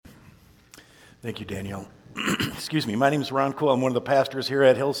Thank you, Danielle. Excuse me. My name is Ron Cool. I'm one of the pastors here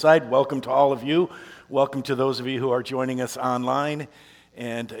at Hillside. Welcome to all of you. Welcome to those of you who are joining us online.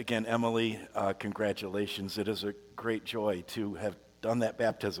 And again, Emily, congratulations. It is a great joy to have done that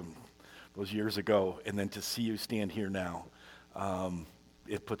baptism those years ago and then to see you stand here now.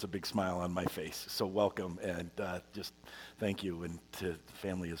 It puts a big smile on my face. So welcome, and just thank you, and to the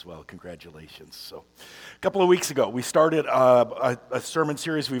family as well. Congratulations. So a couple of weeks ago, we started a sermon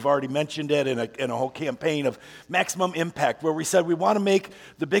series. We've already mentioned it, in a whole campaign of Maximum Impact, where we said we want to make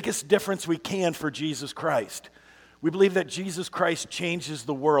the biggest difference we can for Jesus Christ. We believe that Jesus Christ changes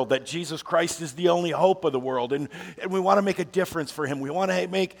the world, that Jesus Christ is the only hope of the world, and we want to make a difference for Him. We want to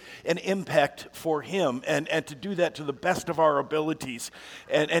make an impact for Him, and to do that to the best of our abilities.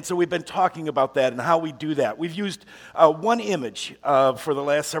 And so we've been talking about that and how we do that. We've used one image for the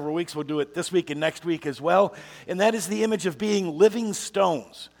last several weeks. We'll do it this week and next week as well, and that is the image of being living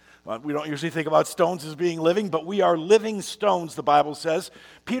stones. We don't usually think about stones as being living, but we are living stones, the Bible says.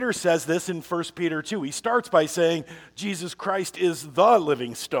 Peter says this in 1 Peter 2. He starts by saying Jesus Christ is the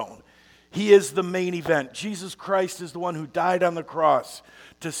living stone. He is the main event. Jesus Christ is the one who died on the cross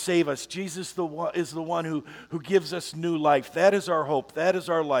to save us. Jesus is the one who gives us new life. That is our hope. That is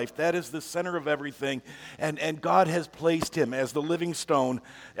our life. That is the center of everything. And God has placed Him as the living stone,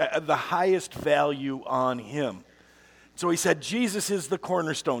 the highest value on Him. So he said, Jesus is the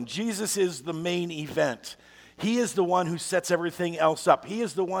cornerstone. Jesus is the main event. He is the one who sets everything else up. He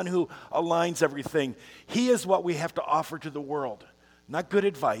is the one who aligns everything. He is what we have to offer to the world. Not good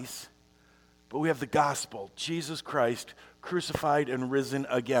advice, but we have the gospel. Jesus Christ crucified and risen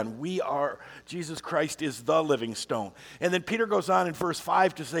again. Jesus Christ is the living stone. And then Peter goes on in verse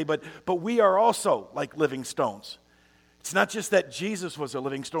 5 to say, but we are also like living stones. It's not just that Jesus was a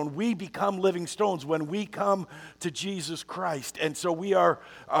living stone. We become living stones when we come to Jesus Christ. And so we are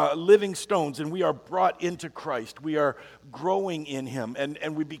living stones, and we are brought into Christ. We are growing in Him,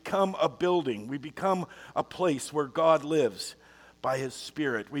 and we become a building. We become a place where God lives by His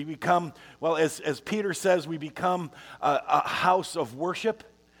Spirit. We become, well, as Peter says, we become a house of worship.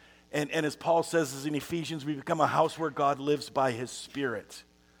 And as Paul says in Ephesians, we become a house where God lives by His Spirit.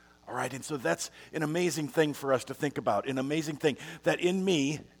 All right, and so that's an amazing thing for us to think about, an amazing thing that in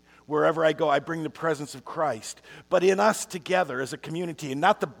me, wherever I go, I bring the presence of Christ. But in us together as a community, and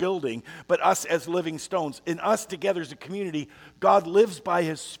not the building, but us as living stones, in us together as a community, God lives by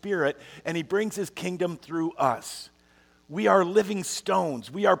His Spirit, and He brings His kingdom through us. We are living stones.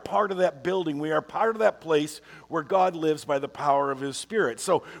 We are part of that building. We are part of that place where God lives by the power of His Spirit.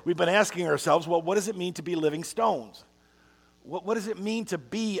 So we've been asking ourselves, well, what does it mean to be living stones? What does it mean to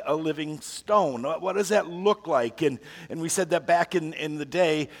be a living stone? What does that look like? And we said that back in the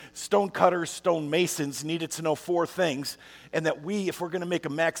day, stone cutters, stone masons needed to know 4 things, and that we, if we're going to make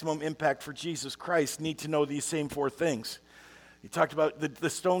a maximum impact for Jesus Christ, need to know these same 4 things. He talked about the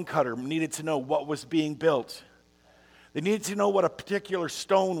stone cutter needed to know what was being built. They needed to know what a particular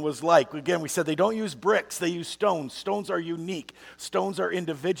stone was like. Again, we said they don't use bricks, they use stones. Stones are unique. Stones are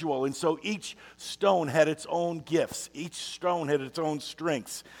individual. And so each stone had its own gifts. Each stone had its own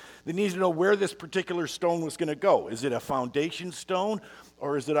strengths. They needed to know where this particular stone was going to go. Is it a foundation stone,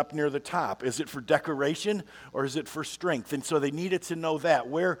 or is it up near the top? Is it for decoration, or is it for strength? And so they needed to know that.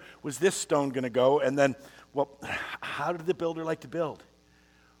 Where was this stone going to go? And then, well, how did the builder like to build?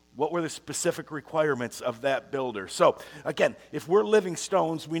 What were the specific requirements of that builder? So, again, if we're living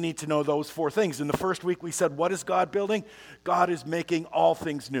stones, we need to know those 4 things. In the first week, we said, what is God building? God is making all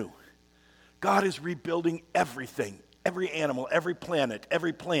things new. God is rebuilding everything, every animal, every planet,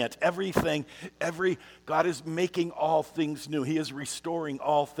 every plant, everything, God is making all things new. He is restoring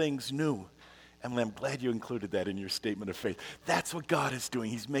all things new. Emily, I'm glad you included that in your statement of faith. That's what God is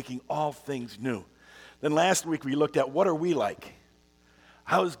doing. He's making all things new. Then last week, we looked at what are we like?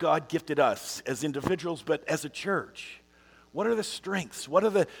 How has God gifted us as individuals, but as a church? What are the strengths? What are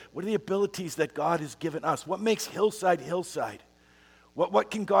the abilities that God has given us? What makes Hillside Hillside?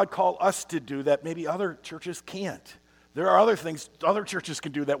 What can God call us to do that maybe other churches can't? There are other things other churches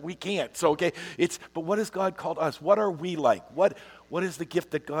can do that we can't. So, but what has God called us? What are we like? What is the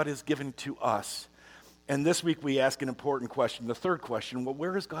gift that God has given to us? And this week we ask an important question, the third question, well,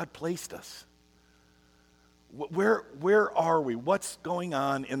 where has God placed us? Where are we? What's going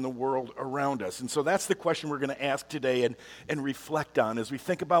on in the world around us? And so that's the question we're going to ask today and reflect on as we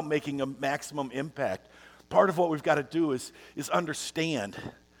think about making a maximum impact. Part of what we've got to do is understand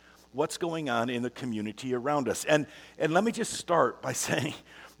what's going on in the community around us. And let me just start by saying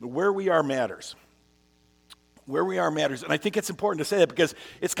where we are matters. Where we are matters. And I think it's important to say that because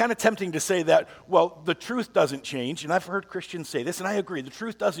it's kind of tempting to say that, well, the truth doesn't change. And I've heard Christians say this, and I agree. The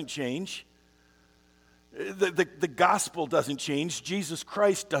truth doesn't change. The gospel doesn't change. Jesus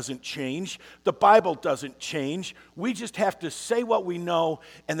Christ doesn't change. The Bible doesn't change. We just have to say what we know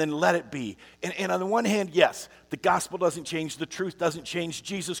and then let it be. And on the one hand, yes, the gospel doesn't change. The truth doesn't change.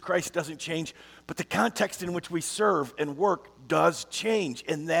 Jesus Christ doesn't change. But the context in which we serve and work does change.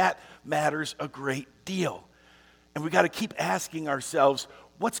 And that matters a great deal. And we got to keep asking ourselves,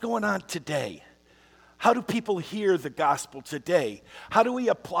 what's going on today? How do people hear the gospel today? How do we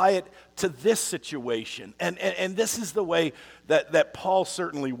apply it to this situation? And this is the way that Paul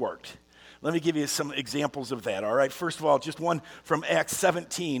certainly worked. Let me give you some examples of that, all right? First of all, just one from Acts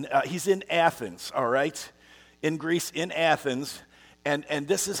 17. He's in Athens, all right? In Greece, in Athens. And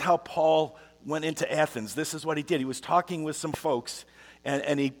this is how Paul went into Athens. This is what he did. He was talking with some folks,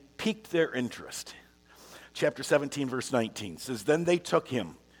 and he piqued their interest. Chapter 17, verse 19 says, "Then they took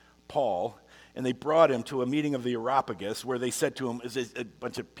him, Paul, and they brought him to a meeting of the Areopagus, where they said to him," is a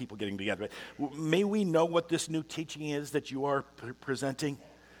bunch of people getting together, "May we know what this new teaching is that you are presenting?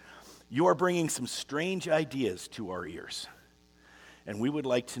 You are bringing some strange ideas to our ears, and we would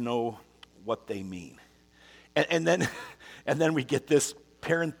like to know what they mean." And then we get this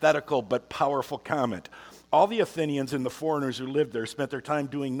parenthetical but powerful comment. "All the Athenians and the foreigners who lived there spent their time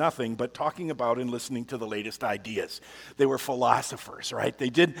doing nothing but talking about and listening to the latest ideas." They were philosophers, right?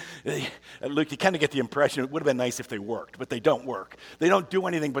 Look, you kind of get the impression it would have been nice if they worked, but they don't work. They don't do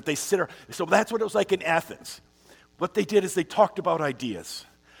anything, but they sit around. So that's what it was like in Athens. What they did is they talked about ideas.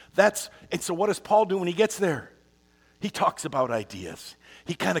 And so what does Paul do when he gets there? He talks about ideas.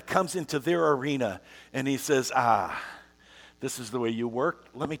 He kind of comes into their arena and he says, this is the way you work.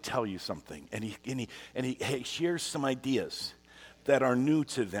 Let me tell you something. And he shares some ideas that are new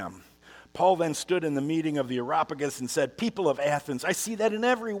to them. Paul then stood in the meeting of the Areopagus and said, "People of Athens, I see that in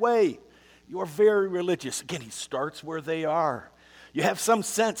every way. You are very religious." Again, he starts where they are. "You have some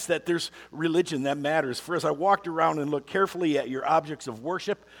sense that there's religion that matters. For as I walked around and looked carefully at your objects of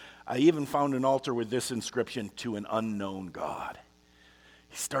worship, I even found an altar with this inscription, 'To an unknown God.'"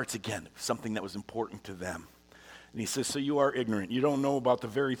 He starts again, something that was important to them. And he says, "So you are ignorant. You don't know about the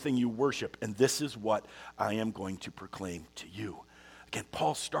very thing you worship, and this is what I am going to proclaim to you." Again,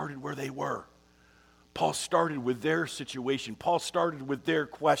 Paul started where they were. Paul started with their situation. Paul started with their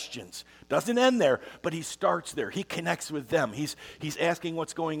questions. Doesn't end there, but he starts there. He connects with them. He's asking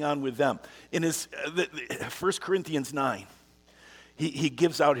what's going on with them. In his 1 Corinthians 9, he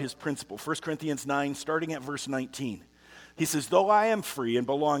gives out his principle. 1 Corinthians 9, starting at verse 19. He says, "Though I am free and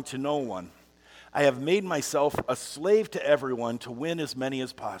belong to no one, I have made myself a slave to everyone to win as many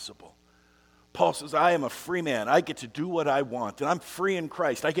as possible." Paul says, I am a free man. I get to do what I want, and I'm free in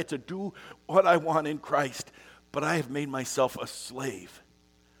Christ. I get to do what I want in Christ, but I have made myself a slave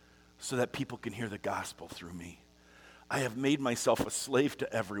so that people can hear the gospel through me. I have made myself a slave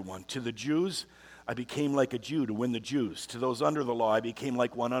to everyone. To the Jews, I became like a Jew to win the Jews. To those under the law, I became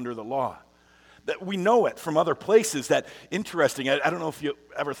like one under the law. That we know it from other places. That interesting. I don't know if you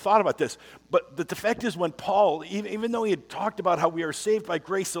ever thought about this, but the fact is, when Paul, even though he had talked about how we are saved by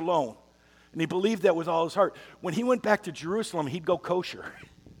grace alone, and he believed that with all his heart, when he went back to Jerusalem, he'd go kosher.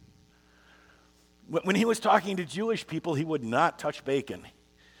 When he was talking to Jewish people, he would not touch bacon.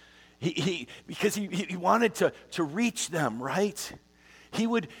 Because he wanted to reach them, right? He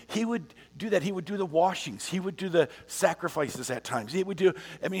would do that. He would do the washings. He would do the sacrifices at times. He would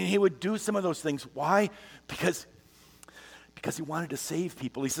do some of those things. Why? Because he wanted to save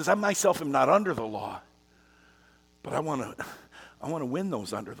people. He says, I myself am not under the law, but I want to win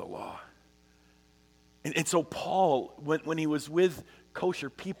those under the law. And so Paul, when he was with kosher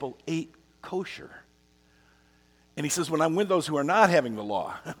people, ate kosher. And he says, when I'm with those who are not having the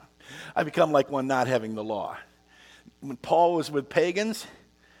law, I become like one not having the law. When Paul was with pagans,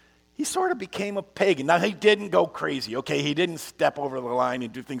 he sort of became a pagan. Now, he didn't go crazy, okay? He didn't step over the line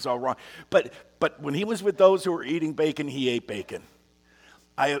and do things all wrong. But when he was with those who were eating bacon, he ate bacon.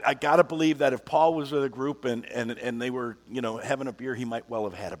 I got to believe that if Paul was with a group and they were, having a beer, he might well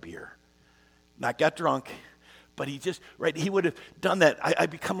have had a beer. Not got drunk, but he would have done that. I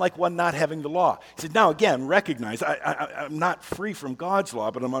become like one not having the law. He said, now again, recognize, I'm not free from God's law,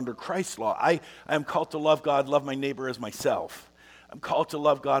 but I'm under Christ's law. I am called to love God, love my neighbor as myself. I'm called to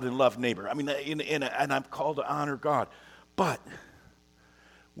love God and love neighbor. And I'm called to honor God. But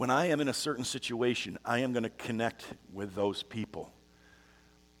when I am in a certain situation, I am going to connect with those people.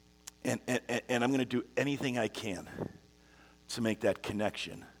 And I'm going to do anything I can to make that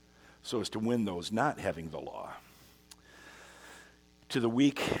connection so as to win those not having the law. To the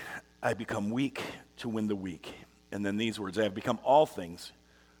weak, I become weak to win the weak. And then these words, I have become all things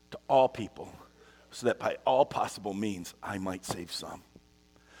to all people, so that by all possible means I might save some.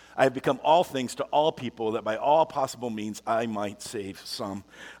 I have become all things to all people, that by all possible means I might save some.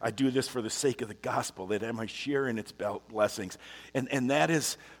 I do this for the sake of the gospel, that I might share in its blessings. And that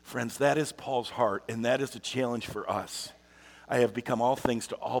is, friends, that is Paul's heart, and that is the challenge for us. I have become all things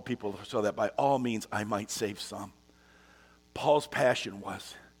to all people, so that by all means I might save some. Paul's passion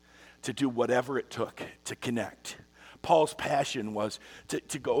was to do whatever it took to connect. Paul's passion was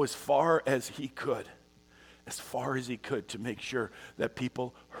to go as far as he could to make sure that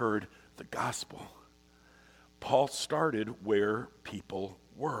people heard the gospel. Paul started where people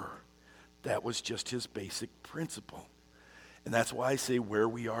were. That was just his basic principle. And that's why I say where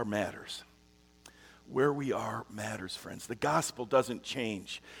we are matters. Where we are matters, friends. The gospel doesn't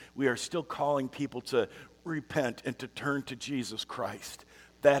change. We are still calling people to repent and to turn to Jesus Christ.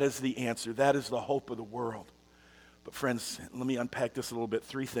 That is the answer. That is the hope of the world. But friends, let me unpack this a little bit.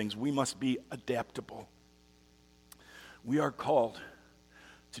 3 things. We must be adaptable. We are called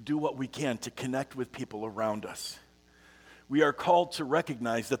to do what we can to connect with people around us. We are called to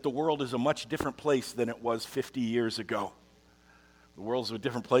recognize that the world is a much different place than it was 50 years ago. The world's a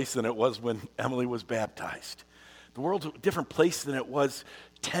different place than it was when Emily was baptized. The world's a different place than it was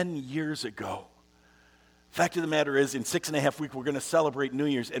 10 years ago. Fact of the matter is, in 6.5 weeks, we're going to celebrate New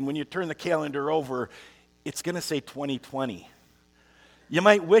Year's. And when you turn the calendar over, it's going to say 2020. You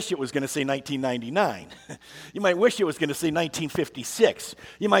might wish it was going to say 1999. You might wish it was going to say 1956.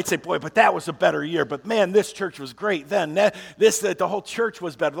 You might say, boy, but that was a better year. But man, this church was great then. The whole church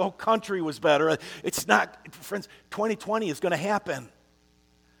was better. The whole country was better. It's not, friends, 2020 is going to happen.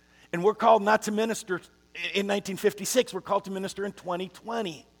 And we're called not to minister in 1956. We're called to minister in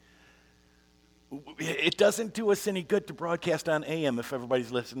 2020. It doesn't do us any good to broadcast on AM if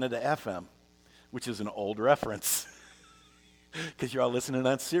everybody's listening to FM, which is an old reference. Because you're all listening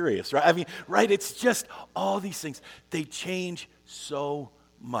on Sirius, right? I mean, right? It's just all these things. They change so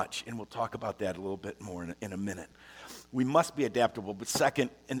much, and we'll talk about that a little bit more in a minute. We must be adaptable, but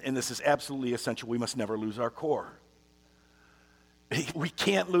second, and this is absolutely essential, we must never lose our core. We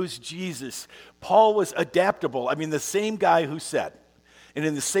can't lose Jesus. Paul was adaptable. I mean, the same guy who said, and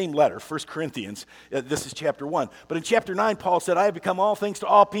in the same letter, 1 Corinthians, this is chapter 1, but in chapter 9, Paul said, I have become all things to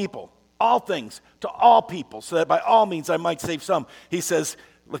all people. All things to all people, so that by all means I might save some. He says,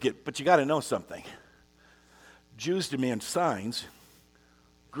 but you got to know something. Jews demand signs.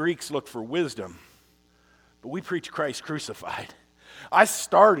 Greeks look for wisdom. But we preach Christ crucified. I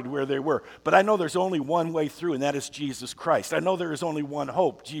started where they were, but I know there's only one way through, and that is Jesus Christ. I know there is only one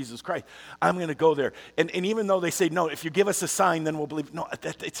hope, Jesus Christ. I'm going to go there. And even though they say, no, if you give us a sign, then we'll believe. No,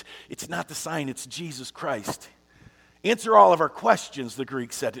 it's not the sign, it's Jesus Christ. Answer all of our questions, the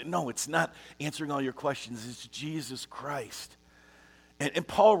Greek said. No, it's not answering all your questions. It's Jesus Christ. And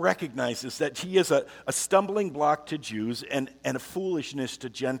Paul recognizes that he is a stumbling block to Jews and a foolishness to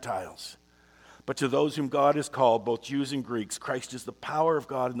Gentiles. But to those whom God has called, both Jews and Greeks, Christ is the power of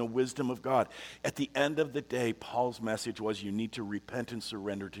God and the wisdom of God. At the end of the day, Paul's message was you need to repent and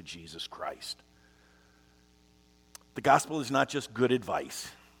surrender to Jesus Christ. The gospel is not just good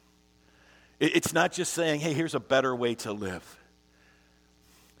advice. It's not just saying, hey, here's a better way to live.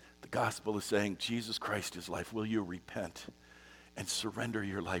 The gospel is saying, Jesus Christ is life. Will you repent and surrender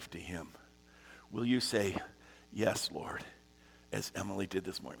your life to him? Will you say, yes, Lord, as Emily did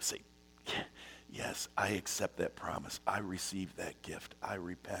this morning? Say, yes, I accept that promise. I receive that gift. I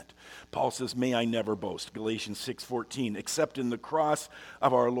repent. Paul says, may I never boast. Galatians 6:14, except in the cross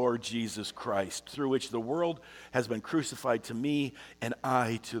of our Lord Jesus Christ, through which the world has been crucified to me and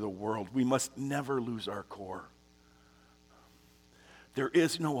I to the world. We must never lose our core. There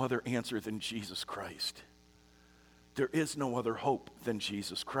is no other answer than Jesus Christ. There is no other hope than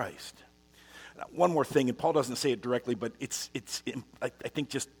Jesus Christ. Now, one more thing, and Paul doesn't say it directly, but I think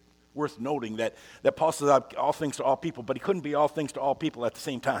just worth noting that Paul says all things to all people, but he couldn't be all things to all people at the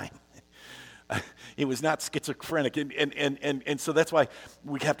same time. He was not schizophrenic. And so that's why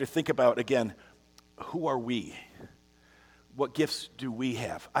we have to think about, again, who are we? What gifts do we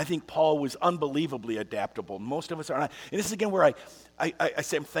have? I think Paul was unbelievably adaptable. Most of us are not. And this is again where I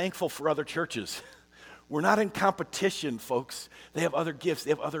say I'm thankful for other churches. We're not in competition, folks. They have other gifts, they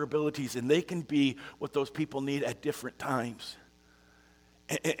have other abilities, and they can be what those people need at different times.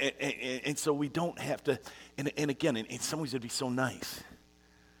 And so we don't have to, and again, in some ways it would be so nice.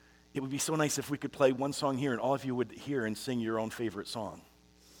 It would be so nice if we could play one song here and all of you would hear and sing your own favorite song.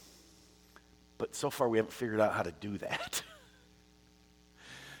 But so far we haven't figured out how to do that.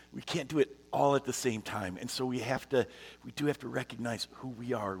 We can't do it all at the same time. And so we do have to recognize who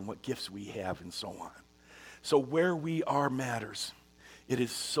we are and what gifts we have and so on. So where we are matters. It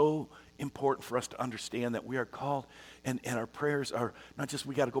is so important for us to understand that we are called, and our prayers are not just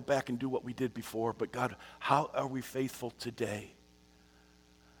we got to go back and do what we did before, but God, how are we faithful today?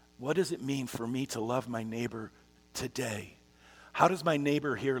 What does it mean for me to love my neighbor today? How does my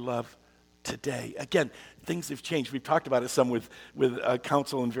neighbor here love today? Again, things have changed. We've talked about it some with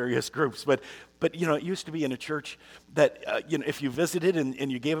council and various groups, but it used to be in a church that if you visited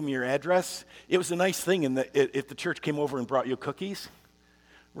and you gave them your address, it was a nice thing. And if the church came over and brought you cookies,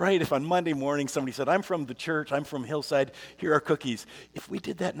 right? If on Monday morning somebody said, "I'm from the church, I'm from Hillside, here are cookies." If we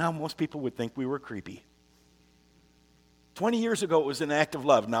did that now, most people would think we were creepy. 20 years ago, it was an act of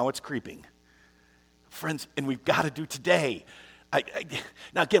love. Now it's creeping. Friends, and we've got to do today.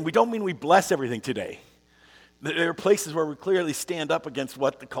 Now, again, we don't mean we bless everything today. There are places where we clearly stand up against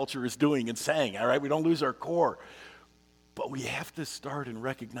what the culture is doing and saying, all right? We don't lose our core. But we have to start and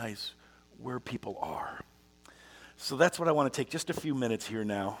recognize where people are. So that's what I want to take just a few minutes here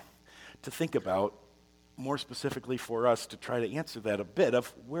now to think about, more specifically for us to try to answer that a bit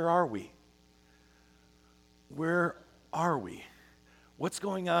of where are we? Where are we? What's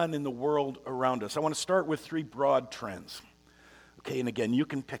going on in the world around us? I want to start with 3 broad trends. Okay, and again, you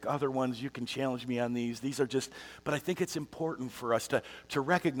can pick other ones, you can challenge me on these. These are just, but I think it's important for us to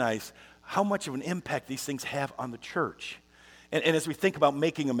recognize how much of an impact these things have on the church. And as we think about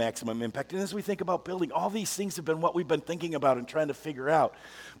making a maximum impact, and as we think about building, all these things have been what we've been thinking about and trying to figure out.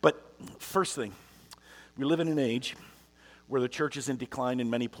 But first thing, we live in an age where the church is in decline in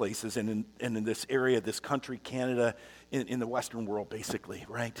many places, and in this area, this country, Canada, in the Western world, basically,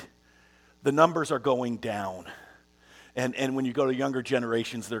 right? The numbers are going down. And when you go to younger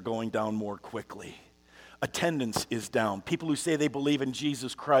generations, they're going down more quickly. Attendance is down. People who say they believe in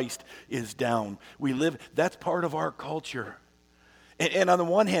Jesus Christ is down. That's part of our culture. And on the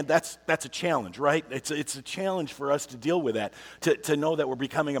one hand, that's a challenge, right? It's a challenge for us to deal with that, to know that we're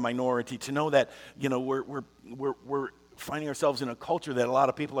becoming a minority, to know that, we're finding ourselves in a culture that a lot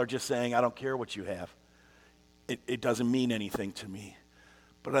of people are just saying, "I don't care what you have. It doesn't mean anything to me."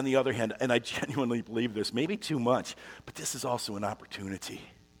 But on the other hand, and I genuinely believe this, maybe too much, but this is also an opportunity.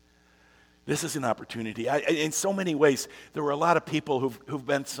 This is an opportunity. In so many ways, there were a lot of people who've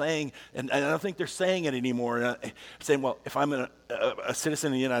been saying, and I don't think they're saying it anymore, saying, well, if I'm a citizen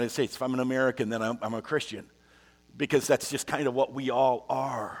of the United States, if I'm an American, then I'm a Christian, because that's just kind of what we all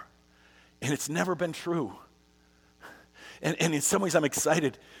are. And it's never been true. And in some ways, I'm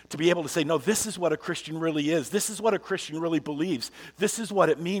excited to be able to say, no, this is what a Christian really is. This is what a Christian really believes. This is what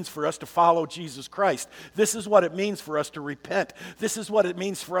it means for us to follow Jesus Christ. This is what it means for us to repent. This is what it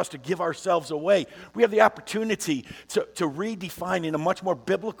means for us to give ourselves away. We have the opportunity to redefine in a much more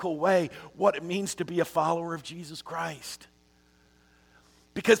biblical way what it means to be a follower of Jesus Christ.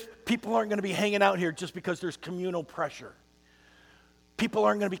 Because people aren't going to be hanging out here just because there's communal pressure. People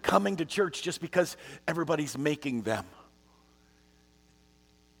aren't going to be coming to church just because everybody's making them.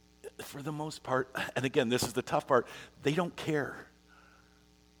 For the most part, and again, this is the tough part, they don't care.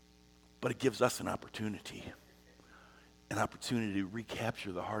 But it gives us an opportunity to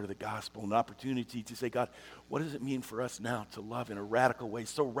recapture the heart of the gospel, an opportunity to say, God, what does it mean for us now to love in a radical way,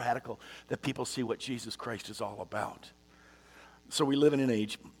 so radical that people see what Jesus Christ is all about? So we live in an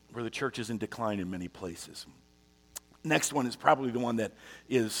age where the church is in decline in many places. Next one is probably the one that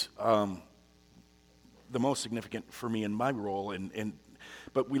is the most significant for me in my role,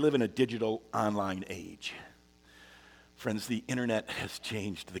 but we live in a digital online age. Friends, the internet has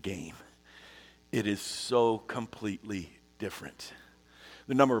changed the game. It is so completely different.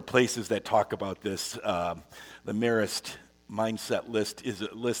 The number of places that talk about this, the Marist Mindset list is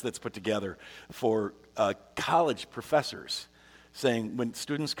a list that's put together for college professors saying when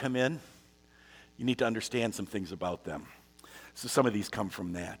students come in, you need to understand some things about them. So some of these come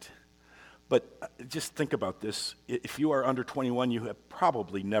from that. But just think about this. If you are under 21, you have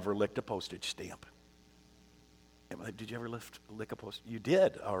probably never licked a postage stamp. Did you ever lick a postage? You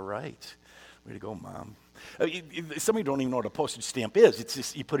did. All right. Way to go, Mom. Some of you don't even know what a postage stamp is. It's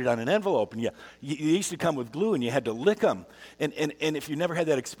just you put it on an envelope, and you used to come with glue, and you had to lick them. And if you never had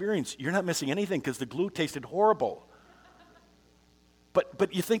that experience, you're not missing anything because the glue tasted horrible.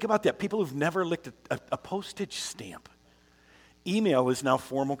 But you think about that. People who've never licked a postage stamp. Email is now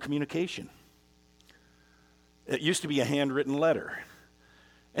formal communication. It used to be a handwritten letter,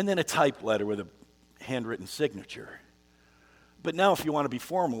 and then a typed letter with a handwritten signature. But now if you want to be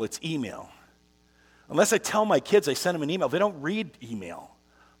formal, it's email. Unless I tell my kids I send them an email, they don't read email.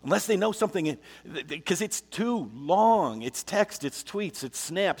 Unless they know something, because it's too long. It's text, it's tweets, it's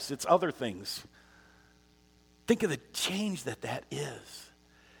snaps, it's other things. Think of the change that is.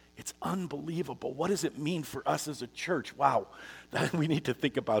 It's unbelievable. What does it mean for us as a church? Wow, we need to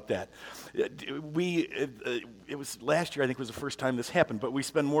think about that. It was last year, I think, was the first time this happened, but we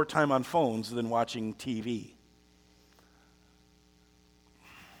spend more time on phones than watching TV.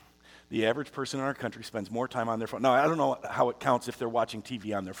 The average person in our country spends more time on their phone. Now, I don't know how it counts if they're watching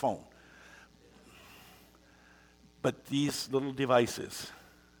TV on their phone. But these little devices,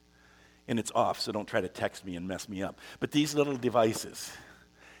 and it's off, so don't try to text me and mess me up. But these little devices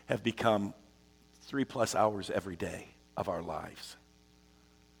have become 3+ hours every day of our lives.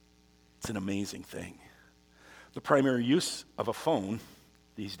 It's an amazing thing. The primary use of a phone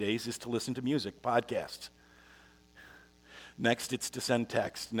these days is to listen to music, podcasts. Next, it's to send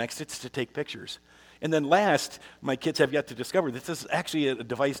text. Next, it's to take pictures. And then last, my kids have yet to discover this is actually a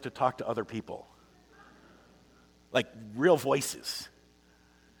device to talk to other people. Like real voices.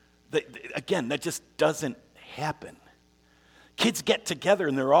 Again, that just doesn't happen. Kids get together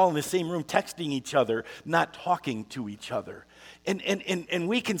and they're all in the same room texting each other, not talking to each other. And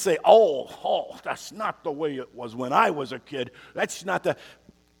we can say, oh, that's not the way it was when I was a kid. That's not the...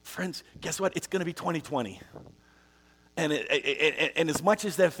 Friends, guess what? It's going to be 2020. And as much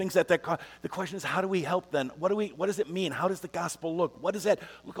as there are things the question is, how do we help then? What does it mean? How does the gospel look? What does that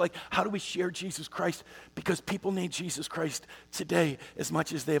look like? How do we share Jesus Christ? Because people need Jesus Christ today as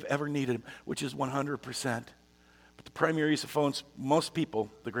much as they have ever needed him, which is 100%. But the primary use of phones, most people,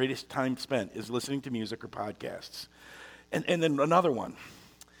 the greatest time spent is listening to music or podcasts. And then another one.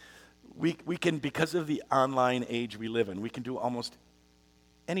 We can, because of the online age we live in, we can do almost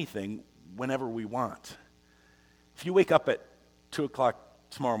anything whenever we want. If you wake up at 2 o'clock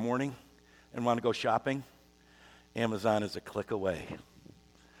tomorrow morning and want to go shopping, Amazon is a click away. And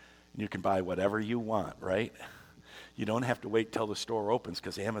you can buy whatever you want, right? You don't have to wait till the store opens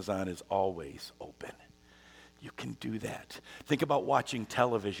because Amazon is always open. You can do that. Think about watching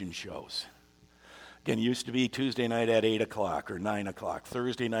television shows. Again, it used to be Tuesday night at 8 o'clock or 9 o'clock,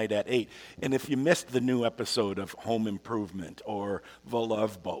 Thursday night at 8. And if you missed the new episode of Home Improvement or The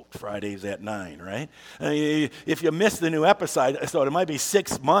Love Boat, Fridays at 9, right? If you missed the new episode, so it might be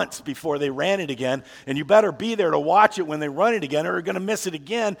 6 months before they ran it again, and you better be there to watch it when they run it again or you're going to miss it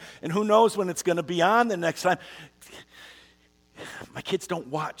again, and who knows when it's going to be on the next time. My kids don't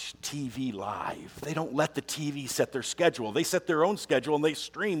watch TV live. They don't let the TV set their schedule. They set their own schedule and they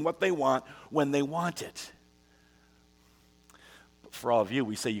stream what they want when they want it. But for all of you,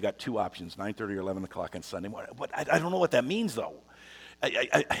 we say you got 2 options, 9:30 or 11 o'clock on Sunday morning. But I don't know what that means, though.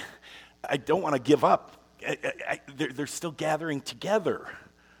 I don't want to give up. They're still gathering together.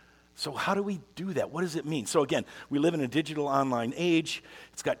 So how do we do that? What does it mean? So again, we live in a digital online age.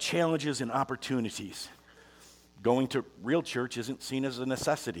 It's got challenges and opportunities. Going to real church isn't seen as a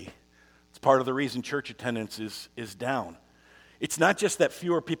necessity. It's part of the reason church attendance is down. It's not just that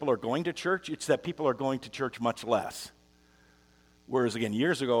fewer people are going to church, it's that people are going to church much less. Whereas, again,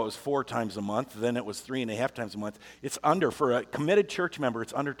 years ago it was 4 times a month, then it was 3.5 times a month. It's under, for a committed church member,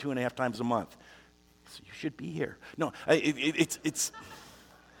 it's under 2.5 times a month. So you should be here. No, it's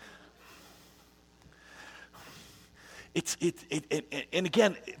and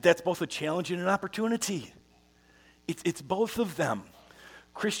again, that's both a challenge and an opportunity. It's both of them.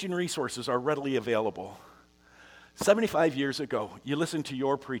 Christian resources are readily available. 75 years ago, you listened to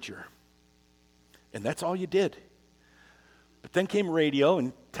your preacher, and that's all you did. But then came radio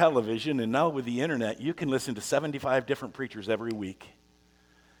and television, and now with the internet, you can listen to 75 different preachers every week.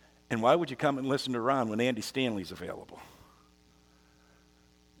 And why would you come and listen to Ron when Andy Stanley's available?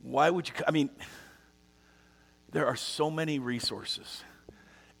 Why would you? There are so many resources.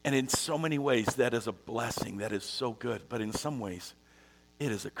 And in so many ways, that is a blessing. That is so good. But in some ways,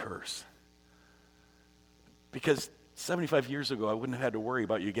 it is a curse. Because 75 years ago, I wouldn't have had to worry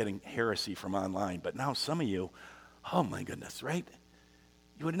about you getting heresy from online. But now some of you, oh my goodness, right?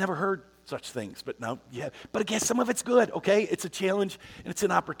 You would have never heard such things. But now you have. But again, some of it's good, okay? It's a challenge and it's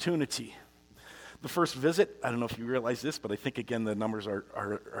an opportunity. The first visit, I don't know if you realize this, but I think, again, the numbers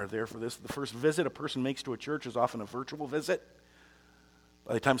are there for this. The first visit a person makes to a church is often a virtual visit.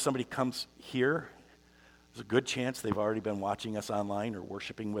 By the time somebody comes here, there's a good chance they've already been watching us online or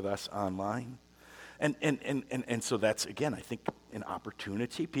worshiping with us online. And so that's, again, I think, an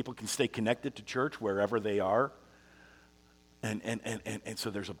opportunity. People can stay connected to church wherever they are. And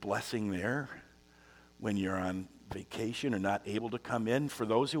so there's a blessing there when you're on vacation or not able to come in. For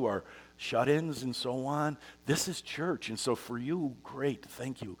those who are shut-ins and so on, this is church. And so for you, great,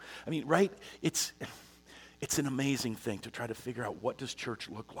 thank you. I mean, right, it's an amazing thing to try to figure out, what does church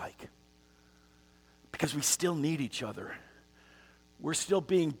look like? Because we still need each other. We're still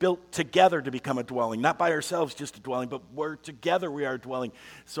being built together to become a dwelling, not by ourselves just a dwelling, but we're together we are a dwelling.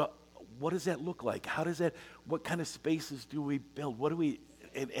 So what does that look like? What kind of spaces do we build? What do we,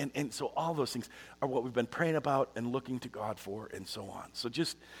 and so all those things are what we've been praying about and looking to God for and so on. So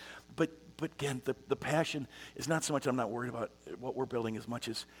but again, the passion is not so much I'm not worried about what we're building as much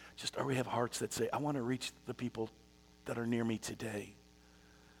as just we have hearts that say, I want to reach the people that are near me today.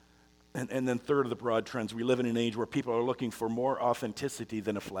 And then third of the broad trends, we live in an age where people are looking for more authenticity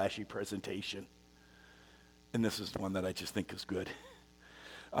than a flashy presentation. And this is one that I just think is good.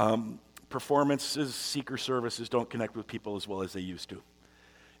 Performances, seeker services don't connect with people as well as they used to.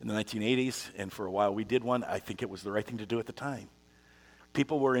 In the 1980s, and for a while we did one, I think it was the right thing to do at the time.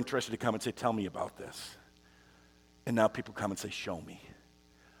 People were interested to come and say, tell me about this. And now people come and say, show me.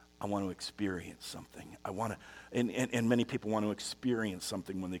 I want to experience something. And many people want to experience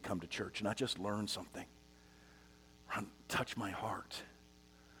something when they come to church, not just learn something. Touch my heart.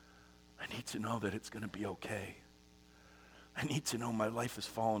 I need to know that it's going to be okay. I need to know my life has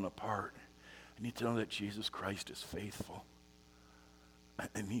fallen apart. I need to know that Jesus Christ is faithful.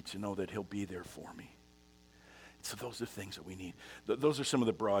 I need to know that he'll be there for me. So those are things that we need. Those are some of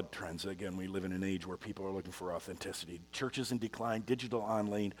the broad trends. Again, we live in an age where people are looking for authenticity. Churches in decline, digital,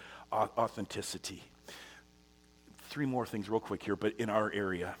 online, authenticity. 3 more things real quick here, but in our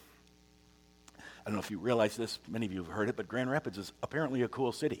area. I don't know if you realize this, many of you have heard it, but Grand Rapids is apparently a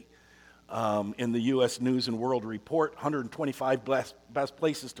cool city. In the U.S. News and World Report, 125 best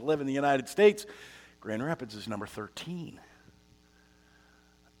places to live in the United States, Grand Rapids is number 13.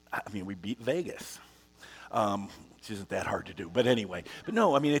 I mean, we beat Vegas. Which isn't that hard to do, but anyway. But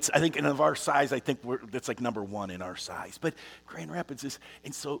no, I mean, I think in of our size, I think that's like number 1 in our size. But Grand Rapids is,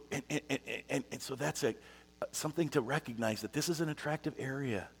 and so that's something to recognize that this is an attractive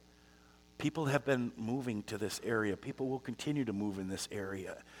area. People have been moving to this area. People will continue to move in this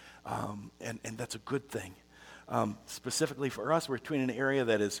area, and that's a good thing. Specifically for us, we're between an area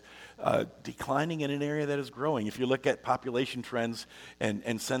that is declining and an area that is growing. If you look at population trends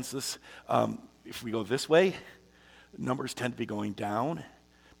and census, if we go this way, numbers tend to be going down.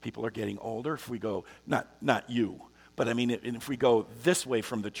 People are getting older. If we go, not you, but I mean, if we go this way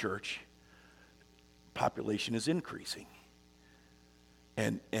from the church, population is increasing.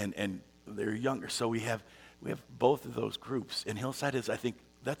 And they're younger. So we have both of those groups. And Hillside is, I think,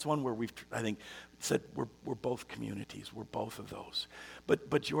 that's one where we've, I think, said we're both communities. We're both of those.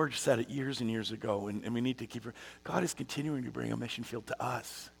 But George said it years and years ago, and we need to keep, God is continuing to bring a mission field to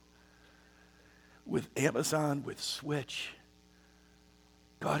us. With Amazon, with Switch,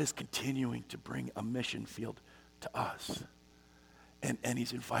 God is continuing to bring a mission field to us. And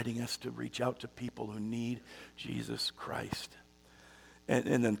he's inviting us to reach out to people who need Jesus Christ.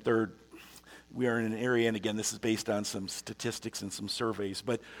 And then third, we are in an area, and again, this is based on some statistics and some surveys,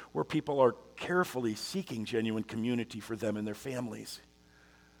 but where people are carefully seeking genuine community for them and their families.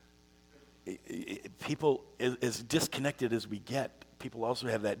 People, as disconnected as we get, people also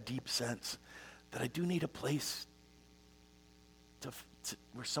have that deep sense that I do need a place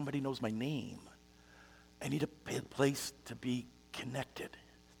where somebody knows my name. I need a place to be connected.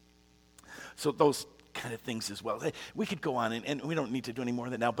 So those kind of things as well. We could go on, and we don't need to do any more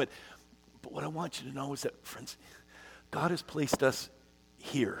of that now, but what I want you to know is that, friends, God has placed us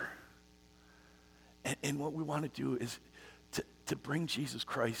here. And what we want to do is to bring Jesus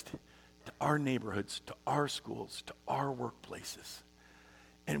Christ to our neighborhoods, to our schools, to our workplaces.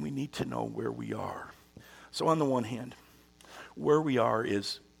 And we need to know where we are. So on the one hand, where we are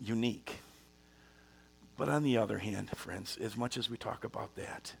is unique. But on the other hand, friends, as much as we talk about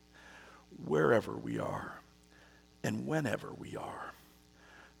that, wherever we are and whenever we are,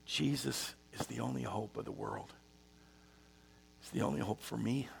 Jesus is the only hope of the world. It's the only hope for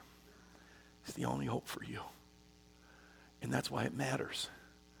me. It's the only hope for you. And that's why it matters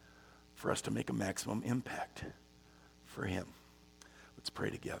for us to make a maximum impact for him. Let's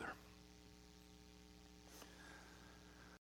pray together.